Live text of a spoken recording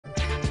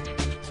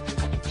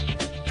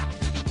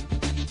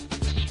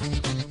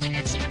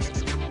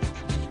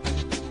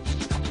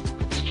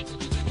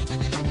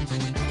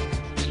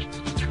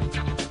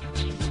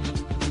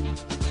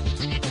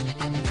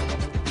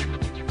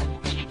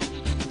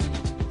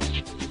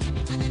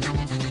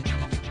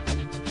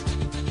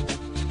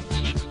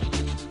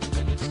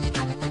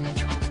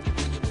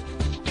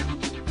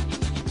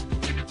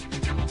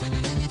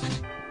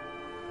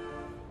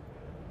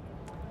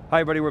Hi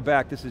everybody, we're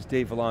back. This is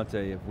Dave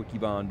Vellante of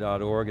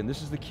wikibon.org, and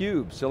this is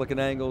theCUBE,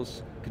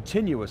 SiliconANGLE's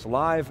continuous,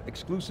 live,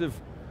 exclusive,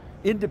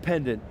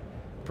 independent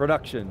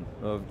production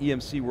of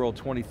EMC World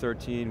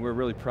 2013. We're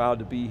really proud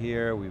to be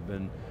here. We've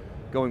been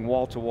going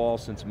wall to wall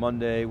since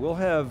Monday. We'll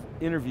have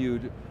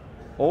interviewed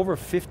over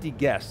 50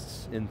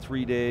 guests in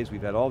 3 days.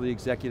 We've had all the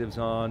executives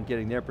on,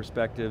 getting their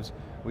perspectives.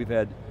 We've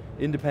had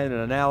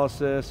independent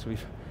analysis.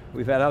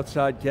 We've had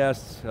outside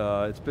guests.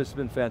 It's just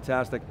been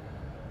fantastic.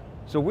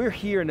 So we're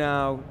here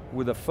now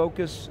with a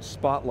focus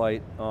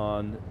spotlight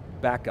on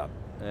backup,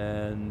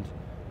 and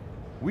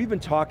we've been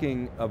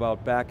talking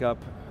about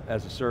backup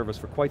as a service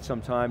for quite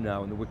some time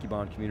now in the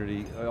Wikibon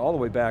community, all the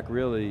way back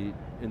really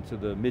into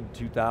the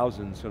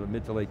mid-2000s, sort of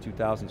mid to late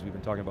 2000s, we've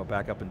been talking about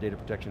backup and data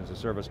protection as a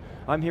service.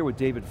 I'm here with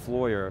David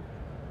Floyer,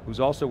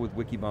 who's also with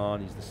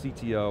Wikibon, he's the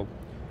CTO.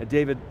 And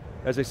David,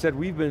 as I said,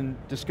 we've been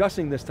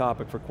discussing this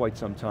topic for quite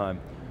some time.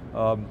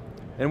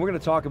 And we're going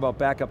to talk about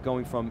backup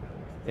going from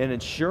an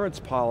insurance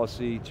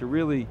policy to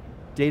really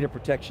data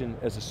protection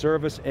as a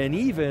service, and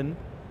even,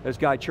 as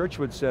Guy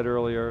Churchwood said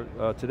earlier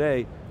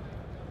today,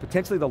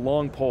 potentially the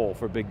long pole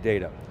for big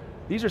data.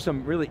 These are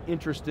some really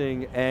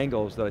interesting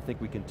angles that I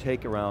think we can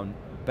take around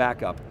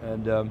backup.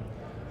 And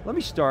let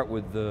me start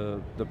with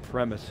the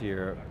premise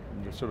here,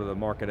 sort of the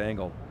market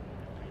angle.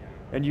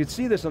 And you'd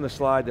see this on the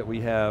slide that we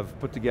have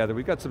put together.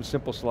 We've got some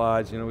simple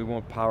slides, we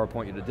won't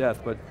PowerPoint you to death,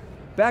 but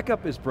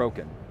backup is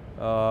broken.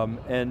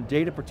 And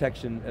data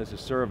protection as a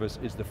service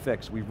is the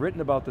fix. We've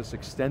written about this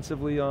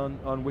extensively on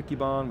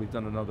Wikibon. We've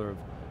done a number of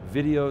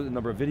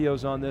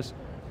videos on this.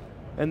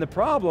 And the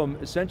problem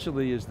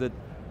essentially is that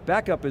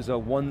backup is a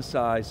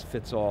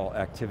one-size-fits-all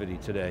activity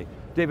today.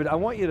 David, I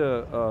want you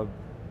to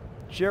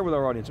share with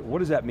our audience, what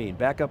does that mean?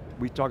 Backup,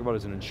 we talk about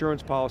as an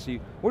insurance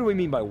policy. What do we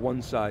mean by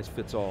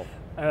one-size-fits-all?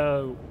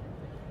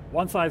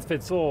 One size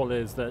fits all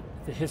is that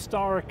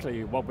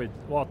historically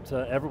what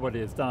everybody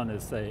has done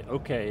is say,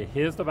 okay,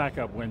 here's the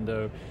backup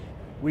window,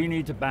 we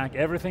need to back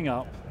everything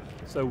up,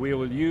 so we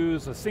will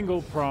use a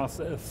single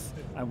process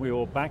and we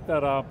will back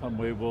that up and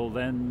we will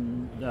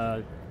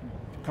then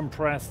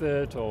compress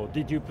it or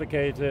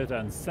deduplicate it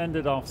and send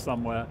it off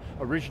somewhere,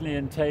 originally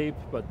in tape,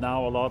 but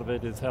now a lot of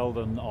it is held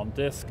on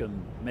disk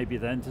and maybe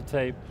then to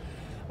tape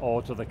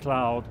or to the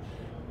cloud.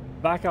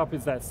 Backup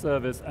is that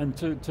service, and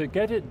to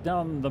get it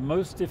done the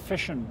most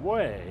efficient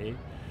way,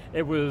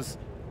 it was,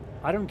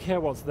 I don't care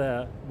what's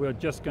there, we're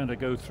just going to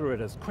go through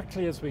it as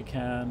quickly as we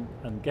can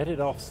and get it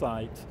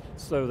off-site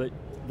so that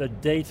the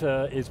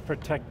data is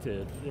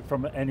protected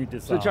from any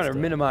disaster. So you're trying to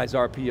minimize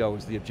RPO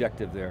is the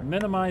objective there.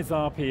 Minimize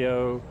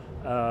RPO.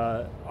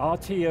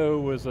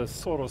 RTO was a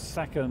sort of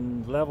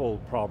second level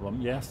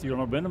problem. Yes, you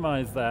want to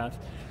minimize that.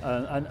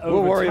 And over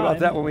we'll worry time, about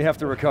that when we have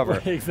to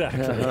recover.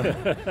 Exactly.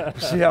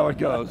 See how it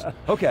goes.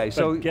 Okay,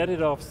 so get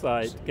it off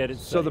site, get it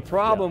safe. So the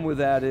problem with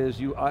that is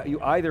you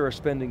either are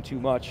spending too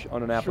much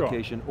on an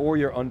application or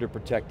you're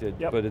underprotected,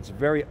 but it's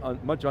very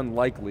much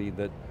unlikely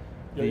that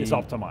it's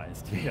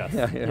optimized, yes.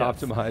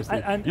 Optimized.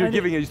 And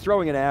you're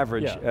throwing an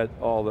average at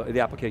all the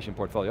application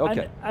portfolio,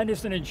 okay. And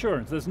it's an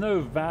insurance, there's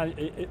no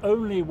value,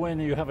 only when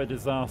you have a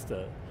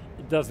disaster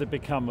does it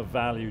become of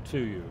value to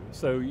you.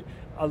 So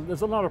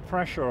there's a lot of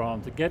pressure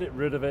on to get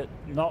rid of it,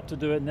 not to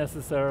do it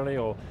necessarily,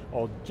 or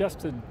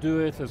just to do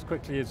it as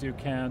quickly as you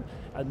can,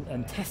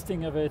 and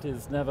testing of it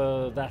is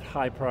never that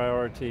high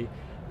priority.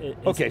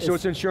 Okay, so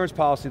it's an insurance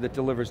policy that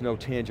delivers no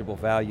tangible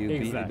value,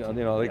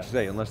 exactly. Like you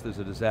say, unless there's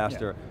a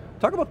disaster.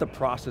 Talk about the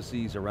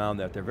processes around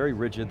that. They're very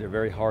rigid, they're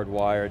very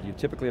hardwired. You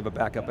typically have a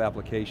backup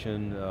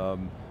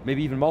application,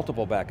 maybe even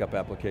multiple backup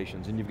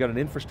applications, and you've got an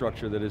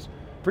infrastructure that is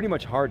pretty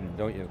much hardened,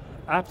 don't you?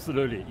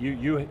 Absolutely,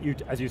 you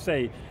as you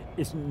say,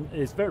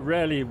 it's very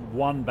rarely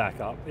one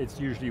backup. It's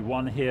usually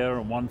one here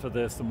and one for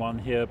this and one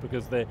here,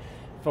 because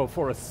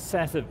for a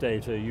set of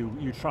data,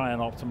 you try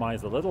and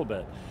optimize a little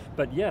bit.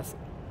 But yes,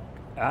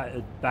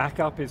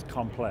 backup is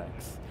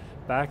complex.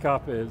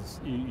 Backup is,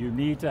 you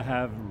need to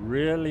have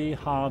really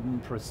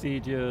hardened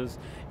procedures.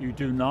 You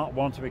do not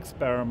want to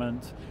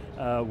experiment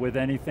with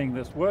anything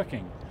that's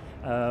working.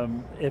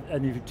 And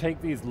if you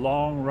take these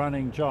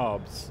long-running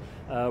jobs,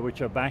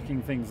 which are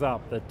backing things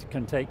up that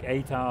can take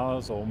 8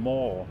 hours or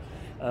more,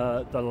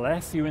 the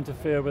less you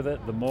interfere with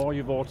it, the more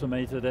you've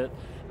automated it,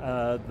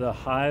 the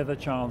higher the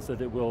chance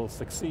that it will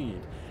succeed.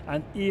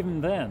 And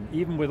even then,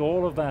 even with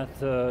all of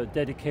that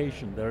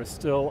dedication, there is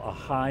still a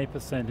high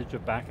percentage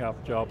of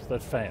backup jobs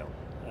that fail,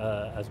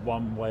 as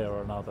one way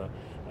or another,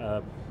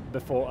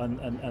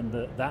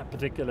 that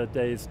particular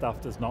day's stuff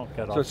does not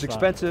get off. So it's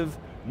expensive,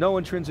 no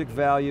intrinsic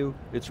value,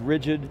 it's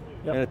rigid,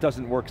 and it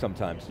doesn't work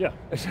sometimes. Yeah,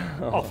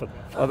 often.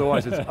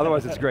 otherwise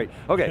it's great.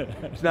 Okay,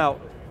 so now,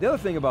 the other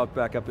thing about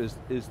backup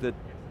is that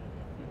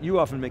you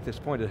often make this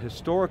point that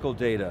historical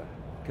data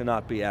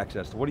cannot be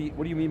accessed. What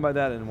do you mean by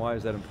that, and why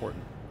is that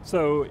important?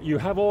 So you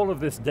have all of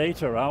this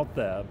data out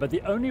there, but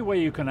the only way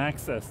you can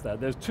access that,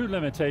 there's two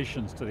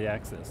limitations to the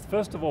access.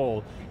 First of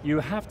all, you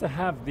have to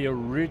have the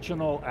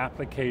original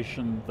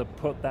application that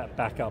put that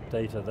backup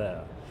data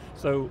there.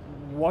 So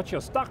what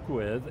you're stuck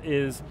with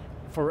is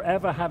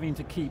forever having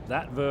to keep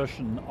that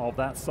version of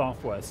that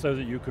software so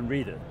that you can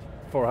read it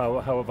for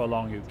however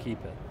long you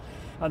keep it.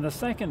 And the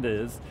second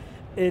is,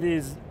 it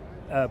is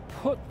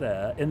put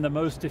there in the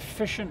most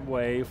efficient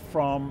way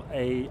from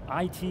a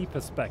IT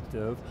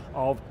perspective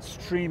of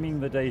streaming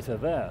the data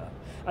there.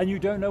 And you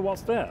don't know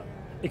what's there,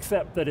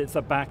 except that it's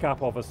a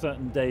backup of a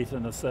certain date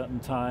and a certain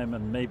time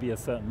and maybe a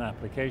certain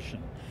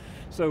application.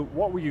 So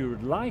what you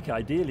would like,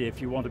 ideally,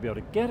 if you want to be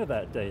able to get at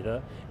that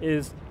data,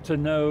 is to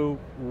know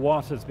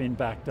what has been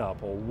backed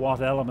up or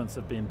what elements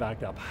have been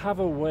backed up. Have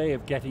a way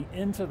of getting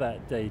into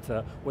that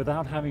data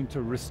without having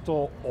to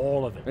restore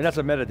all of it. And that's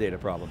a metadata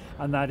problem.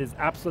 And that is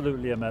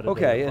absolutely a metadata problem.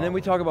 Okay, and then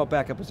we talk about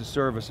backup as a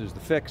service, as the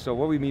fix. So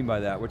what do we mean by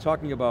that? We're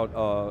talking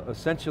about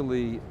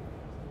essentially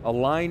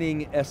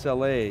aligning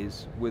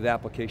SLAs with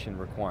application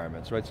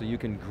requirements, right? So you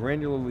can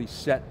granularly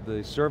set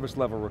the service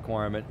level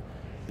requirement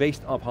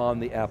based upon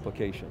the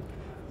application.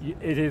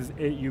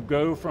 You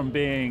go from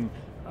being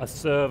a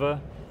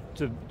server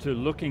to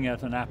looking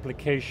at an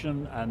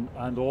application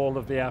and all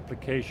of the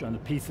application, the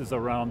pieces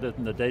around it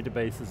and the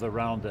databases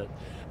around it,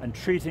 and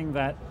treating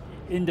that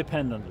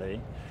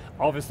independently.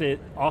 Obviously,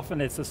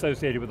 often it's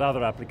associated with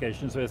other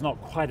applications, so it's not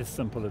quite as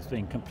simple as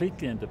being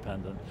completely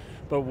independent.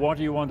 But what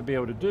you want to be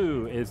able to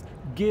do is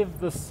give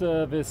the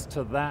service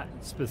to that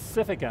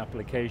specific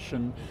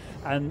application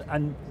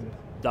and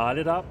dial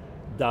it up,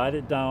 dial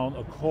it down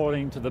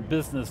according to the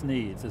business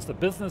needs. As the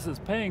business is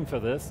paying for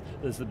this,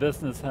 as the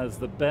business has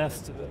the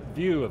best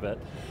view of it,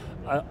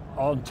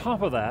 on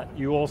top of that,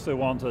 you also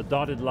want a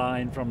dotted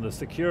line from the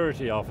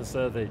security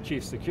officer, the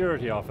chief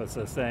security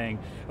officer, saying,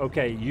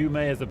 okay, you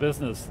may as a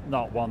business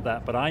not want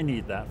that, but I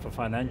need that for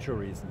financial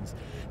reasons.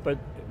 But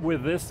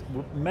with this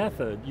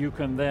method, you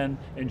can then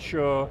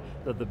ensure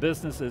that the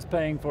business is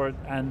paying for it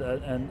and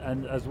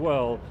as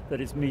well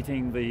that it's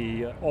meeting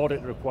the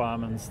audit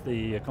requirements,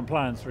 the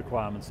compliance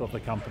requirements of the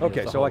company.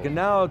 Okay, so I can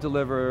now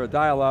deliver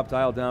dial up,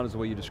 dial down is the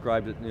way you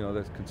described it,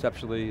 that's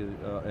conceptually,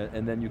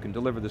 and then you can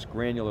deliver this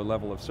granular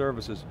level of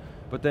services.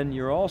 But then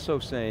you're also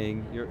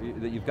saying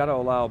that you've got to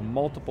allow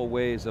multiple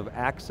ways of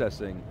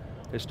accessing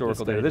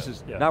historical data. This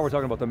is, now we're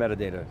talking about the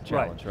metadata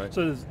challenge, right?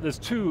 So there's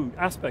two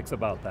aspects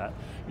about that.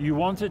 You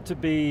want it to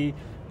be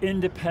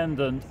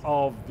independent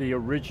of the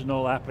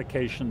original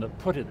application that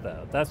put it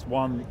there. That's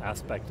one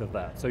aspect of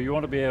that. So you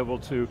want to be able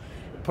to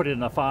put it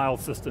in a file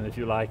system, if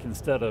you like,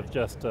 instead of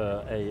just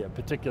a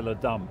particular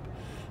dump.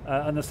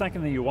 And the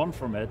second thing you want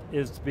from it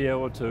is to be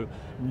able to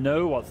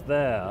know what's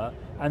there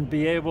and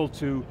be able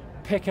to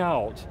pick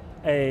out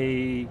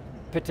a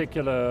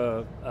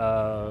particular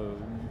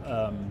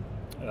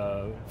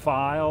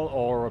file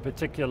or a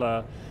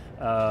particular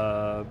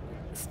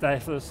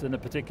status in a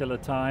particular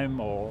time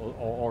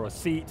or a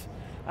seat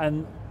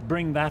and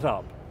bring that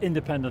up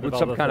independent of other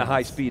things. With some kind of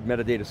high-speed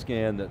metadata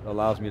scan that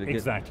allows me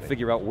to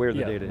figure out where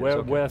the data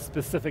is. Where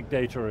specific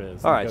data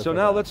is. All right, so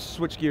now let's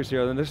switch gears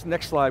here. And this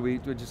next slide, we're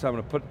just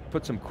having to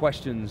put some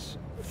questions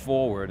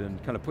forward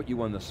and kind of put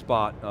you on the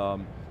spot.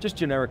 Just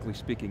generically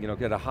speaking,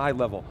 at a high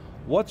level,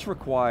 what's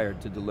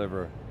required to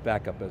deliver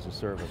backup as a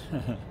service?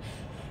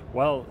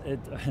 Well,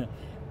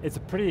 it's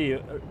a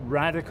pretty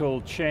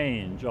radical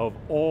change of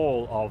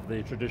all of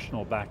the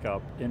traditional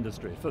backup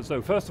industry.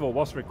 So first of all,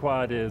 what's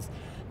required is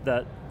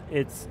that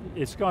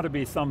it's got to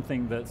be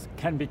something that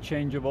can be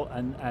changeable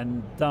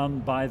and done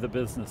by the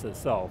business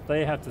itself.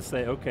 They have to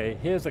say, okay,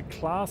 here's a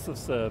class of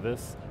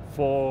service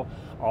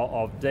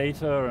of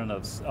data and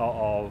of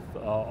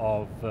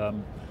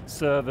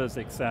servers,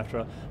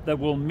 etc., that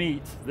will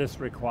meet this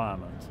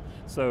requirement.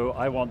 So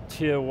I want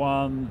tier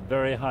 1,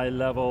 very high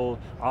level,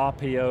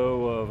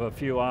 RPO of a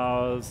few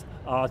hours,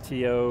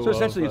 RTO. So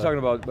essentially you're talking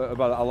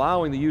about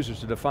allowing the users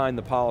to define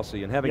the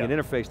policy and having an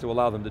interface to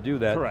allow them to do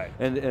that. Correct.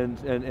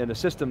 And a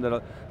system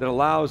that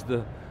allows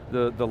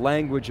the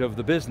language of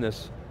the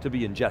business to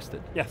be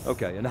ingested. Yes.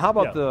 Okay, and how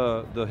about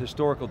the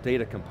historical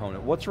data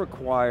component? What's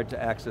required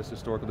to access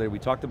historical data? We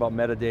talked about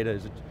metadata.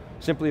 Is it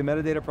simply a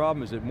metadata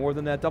problem? Is it more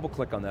than that? Double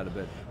click on that a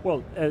bit.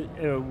 Well,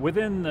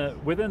 within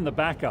the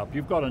backup,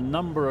 you've got a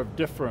number of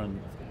different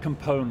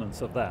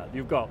components of that.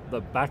 You've got the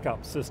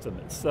backup system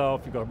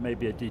itself, you've got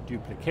maybe a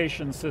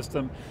deduplication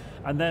system,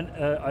 and then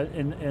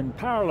in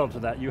parallel to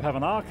that, you have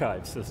an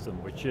archive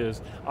system, which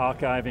is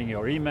archiving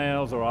your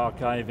emails or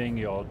archiving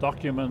your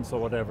documents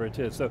or whatever it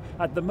is. So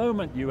at the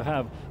moment, you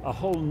have a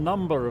whole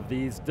number of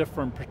these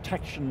different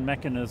protection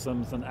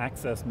mechanisms and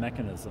access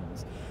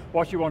mechanisms.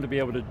 What you want to be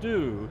able to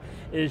do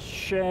is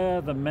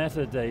share the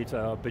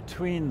metadata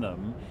between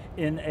them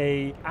in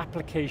a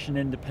application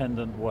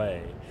independent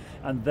way.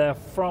 And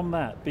from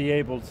that, be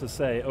able to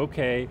say,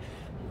 okay,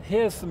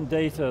 here's some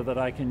data that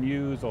I can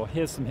use, or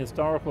here's some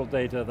historical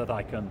data that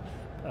I can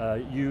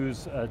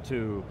use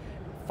to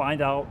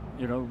find out,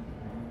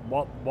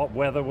 what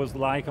weather was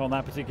like on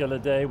that particular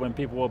day when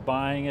people were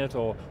buying it,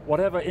 or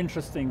whatever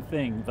interesting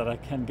thing that I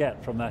can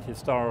get from that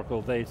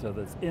historical data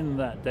that's in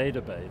that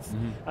database,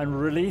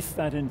 and release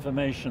that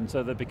information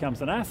so that it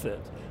becomes an asset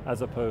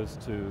as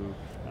opposed to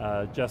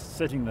just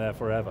sitting there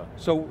forever.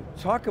 So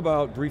talk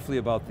briefly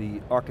about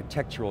the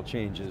architectural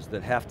changes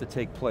that have to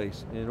take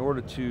place in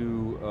order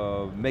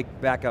to make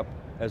backup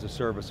as a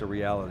service a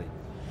reality.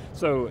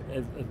 So,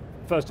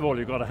 first of all,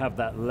 you've got to have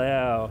that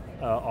layer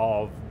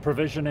of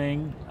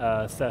provisioning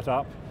set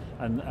up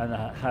and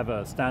have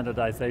a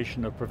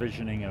standardization of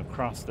provisioning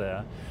across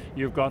there.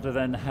 You've got to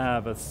then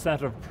have a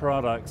set of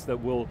products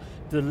that will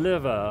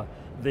deliver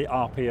the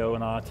RPO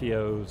and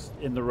RTOs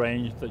in the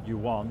range that you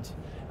want.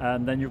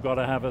 And then you've got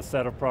to have a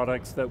set of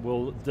products that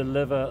will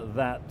deliver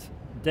that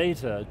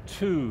data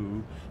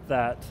to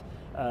that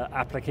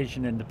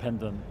application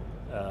independent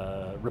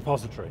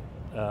repository.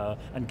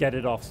 And get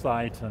it off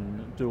site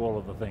and do all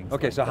of the things.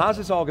 Okay, so how's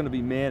this all going to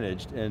be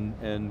managed,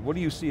 and what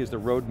do you see as the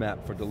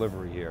roadmap for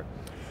delivery here?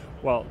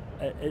 Well,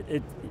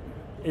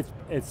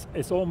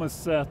 it's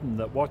almost certain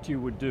that what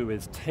you would do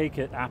is take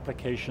it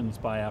applications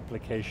by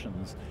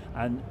applications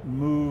and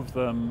move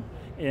them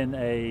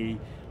in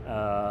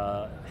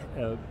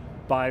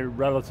by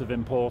relative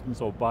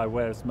importance or by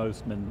where it's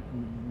most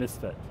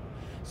misfit.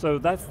 So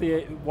that's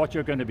what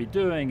you're going to be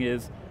doing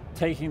is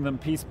taking them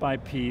piece by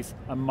piece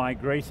and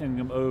migrating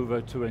them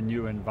over to a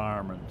new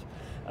environment.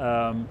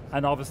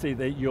 And obviously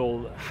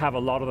you'll have a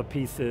lot of the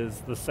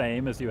pieces the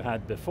same as you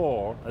had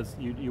before, as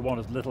you want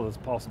as little as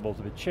possible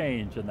to be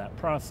changed in that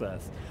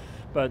process.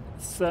 But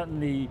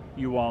certainly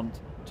you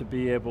want to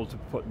be able to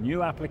put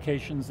new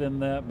applications in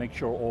there, make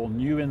sure all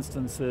new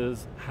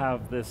instances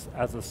have this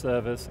as a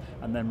service,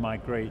 and then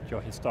migrate your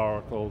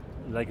historical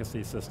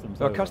legacy systems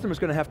over. Are customers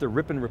going to have to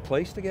rip and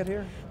replace to get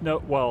here?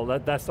 No, well,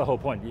 that's the whole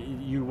point.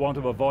 You want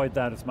to avoid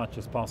that as much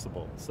as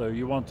possible. So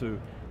you want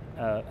to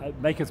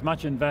make as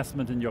much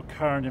investment in your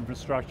current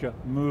infrastructure,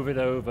 move it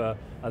over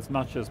as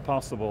much as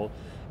possible,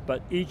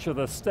 but each of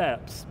the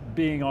steps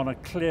being on a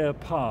clear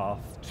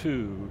path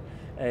to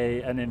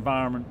an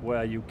environment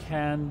where you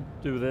can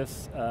do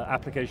this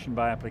application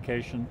by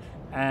application,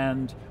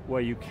 and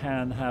where you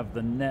can have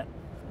the net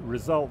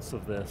results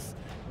of this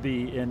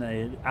be in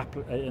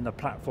a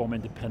platform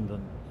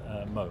independent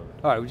mode.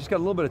 All right, we just got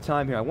a little bit of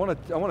time here. I want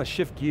to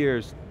shift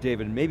gears,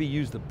 David, and maybe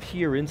use the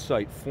peer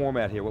insight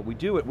format here. What we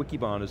do at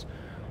Wikibon is,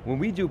 when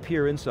we do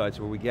peer insights,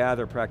 where we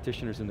gather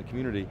practitioners in the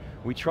community,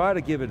 we try to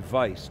give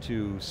advice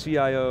to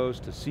CIOs,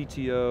 to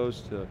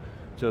CTOs, to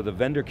the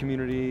vendor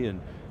community,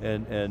 and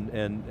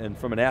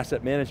from an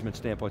asset management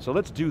standpoint. So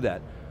let's do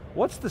that.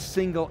 What's the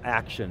single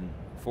action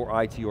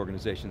for IT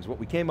organizations? What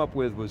we came up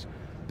with was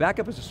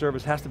backup as a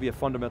service has to be a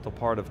fundamental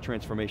part of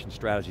transformation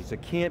strategies.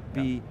 It can't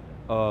be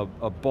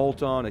a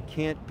bolt-on, it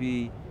can't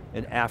be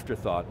an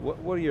afterthought.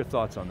 What are your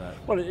thoughts on that?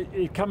 Well,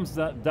 it comes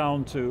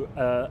down to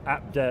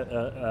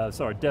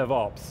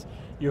DevOps.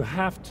 You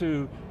have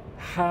to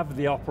have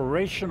the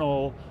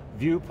operational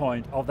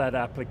viewpoint of that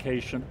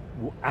application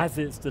as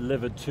it's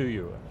delivered to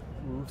you,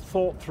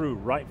 thought through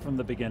right from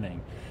the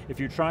beginning. If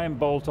you try and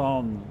bolt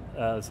on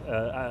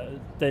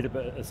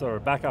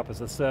backup as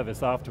a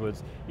service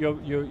afterwards,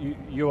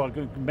 you are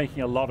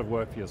making a lot of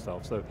work for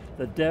yourself. So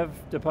the dev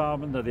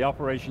department and the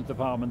operations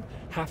department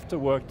have to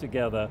work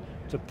together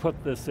to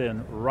put this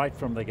in right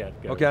from the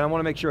get-go. Okay, I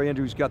want to make sure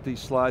Andrew's got these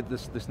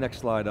slides, this next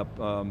slide up.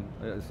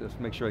 Let's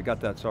make sure I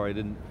got that. Sorry,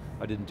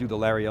 I didn't do the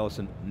Larry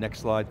Ellison next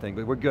slide thing,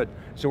 but we're good.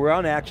 So we're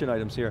on action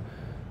items here.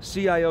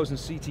 CIOs and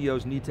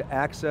CTOs need to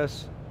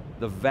access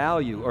the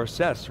value, or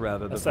assess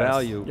rather, the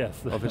value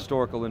of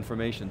historical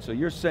information. So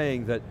you're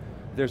saying that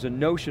there's a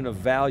notion of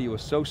value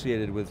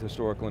associated with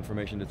historical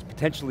information that's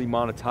potentially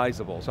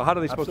monetizable. So how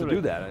are they supposed to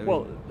do that? I mean,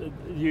 well,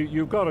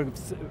 you've got to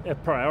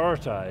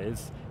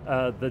prioritize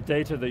the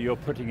data that you're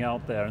putting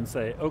out there and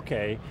say,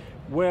 okay,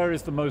 where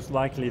is the most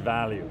likely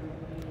value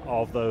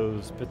of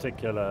those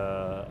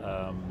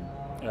particular,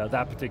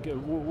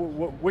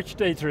 which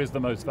data is the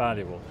most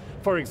valuable?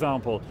 For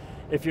example,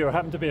 if you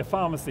happen to be a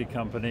pharmacy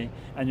company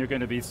and you're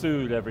going to be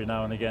sued every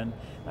now and again,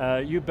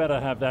 you better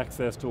have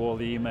access to all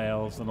the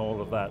emails and all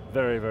of that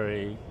very,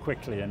 very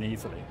quickly and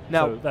easily.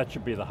 Now, so that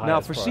should be the highest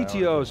Now for priority.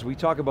 CTOs, we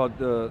talk about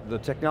the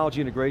technology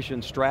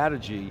integration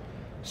strategy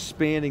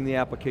spanning the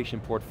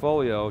application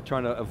portfolio,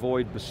 trying to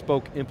avoid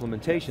bespoke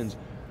implementations.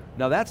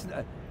 Now that's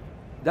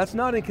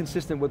not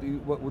inconsistent with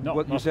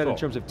what you said in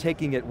terms of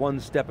taking it one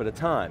step at a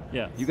time.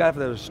 Yes. You got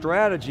to have a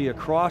strategy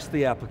across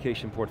the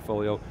application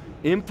portfolio,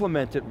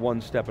 implement it one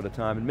step at a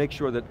time, and make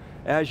sure that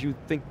as you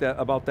think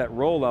about that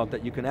rollout,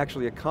 that you can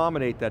actually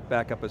accommodate that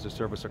backup as a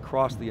service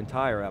across the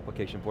entire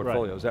application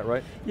portfolio, is that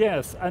right?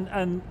 Yes,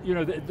 and you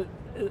know,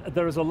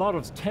 there is a lot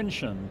of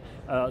tension.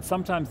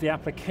 Sometimes the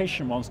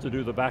application wants to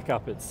do the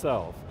backup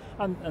itself,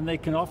 and they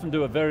can often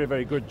do a very,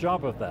 very good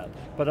job of that.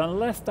 But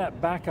unless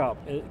that backup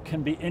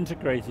can be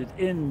integrated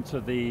into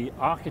the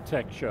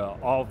architecture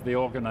of the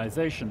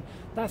organization,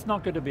 that's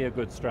not going to be a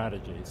good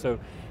strategy. So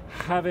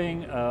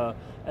having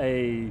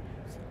a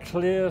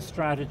clear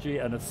strategy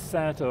and a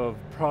set of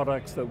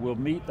products that will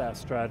meet that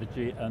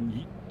strategy,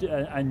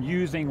 and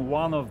using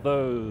one of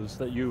those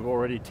that you've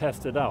already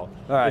tested out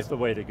is the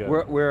way to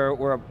go.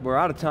 We're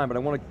out of time, but I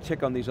want to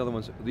check on these other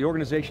ones. The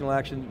organizational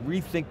action,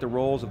 rethink the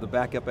roles of the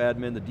backup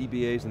admin, the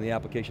DBAs, and the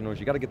application owners.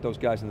 You got to get those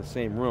guys in the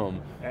same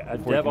room.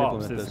 And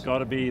DevOps has got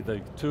to be, the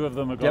two of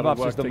them have got to work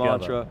together. DevOps is the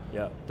mantra.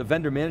 Yeah. The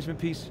vendor management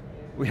piece,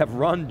 we have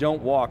run,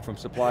 don't walk from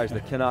suppliers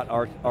that cannot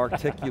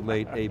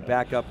articulate a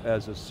backup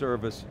as a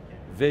service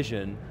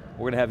vision.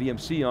 We're going to have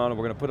EMC on, and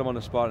we're going to put them on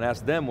the spot and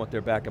ask them what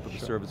their backup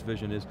as a service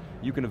vision is.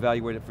 You can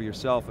evaluate it for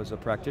yourself as a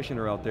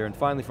practitioner out there. And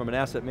finally, from an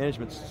asset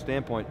management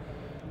standpoint,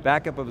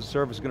 backup of a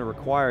service is going to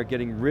require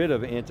getting rid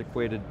of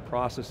antiquated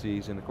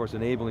processes and of course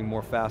enabling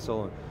more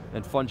facile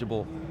and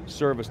fungible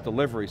service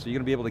delivery. So you're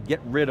going to be able to get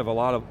rid of a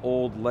lot of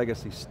old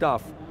legacy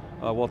stuff,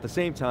 while at the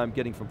same time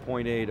getting from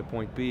point A to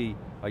point B,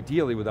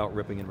 ideally without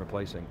ripping and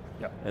replacing.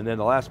 Yep. And then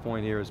the last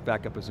point here is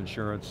backup as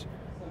insurance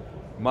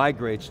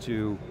migrates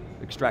to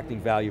extracting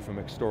value from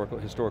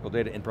historical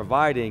data and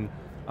providing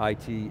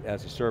IT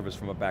as a service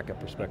from a backup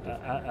perspective.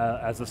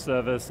 As a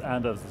service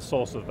and as a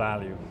source of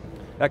value.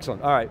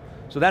 Excellent, all right.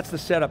 So that's the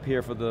setup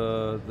here for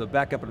the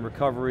backup and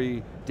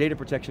recovery, data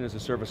protection as a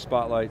service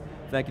spotlight.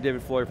 Thank you,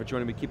 David Floyer, for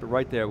joining me. Keep it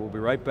right there. We'll be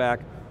right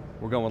back.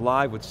 We're going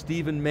live with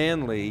Stephen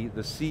Manley,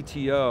 the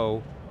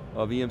CTO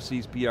of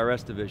EMC's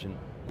PRS division.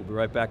 We'll be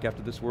right back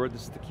after this word.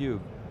 This is theCUBE.